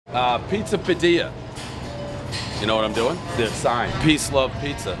Pizzeria. You know what I'm doing? Their sign. Peace, love,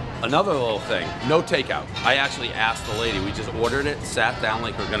 pizza. Another little thing, no takeout. I actually asked the lady, we just ordered it, sat down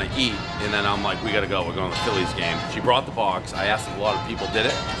like we're gonna eat, and then I'm like, we gotta go, we're going to the Phillies game. She brought the box, I asked if a lot of people did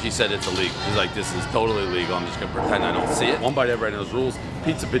it. She said it's illegal. She's like, this is totally illegal, I'm just gonna pretend I don't see it. One bite, everybody knows rules.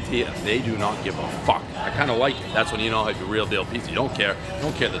 Pizzeria, they do not give a fuck. I kinda like it. That's when you know how the real deal pizza. You don't care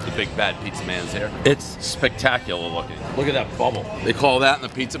that the big bad pizza man's here. It's spectacular looking. Look at that bubble. They call that in the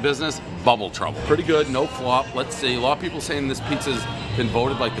pizza business, bubble trouble. Pretty good, no flop. Let's see, a lot of people saying this pizza's been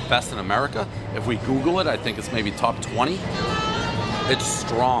voted like the best in America. If we Google it, I think it's maybe top 20. It's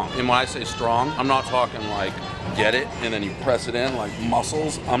strong. And when I say strong, I'm not talking like get it and then you press it in like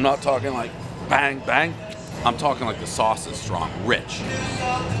muscles. I'm not talking like bang, bang. I'm talking like the sauce is strong, rich.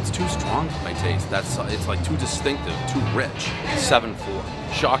 It's too strong for my taste. It's like too distinctive, too rich.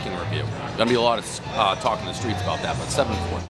 7.4. Shocking review. Gonna be a lot of talk in the streets about that, but 7.4.